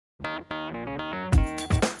Good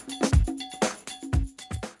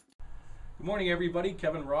morning, everybody.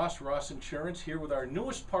 Kevin Ross Insurance, here with our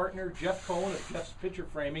newest partner, Jeff Cohen of Jeff's Picture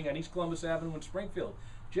Framing on East Columbus Avenue in Springfield.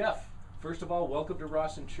 Jeff, first of all, welcome to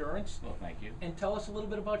Ross Insurance. Well, thank you. And tell us a little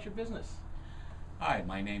bit about your business. Hi,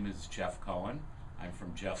 my name is Jeff Cohen. I'm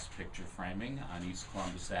from Jeff's Picture Framing on East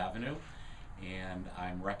Columbus Avenue, and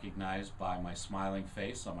I'm recognized by my smiling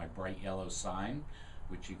face on my bright yellow sign,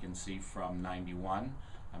 which you can see from 91.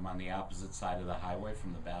 I'm on the opposite side of the highway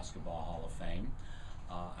from the Basketball Hall of Fame.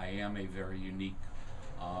 I am a very unique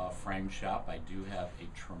frame shop. I do have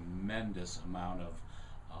a tremendous amount of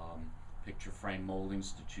picture frame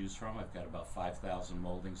moldings to choose from. I've got about 5,000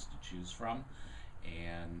 moldings to choose from,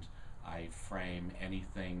 and I frame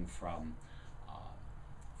anything from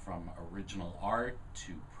original art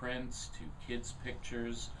to prints to kids'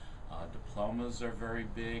 pictures. Diplomas are very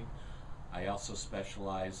big. I also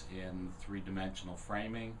specialize in three-dimensional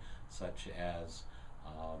framing, such as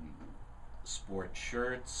sport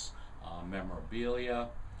shirts, memorabilia,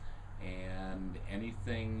 and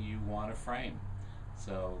anything you want to frame.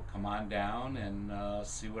 So come on down and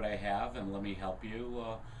see what I have, and let me help you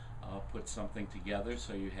put something together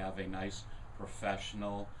so you have a nice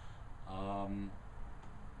professional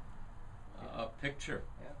picture.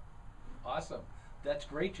 Yeah. Awesome. That's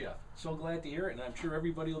great, Jeff. So glad to hear it, and I'm sure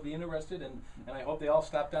everybody will be interested, and I hope they all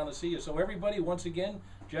stop down to see you. So everybody, once again,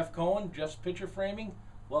 Jeff Cohen, Jeff's Picture Framing,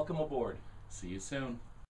 welcome aboard. See you soon.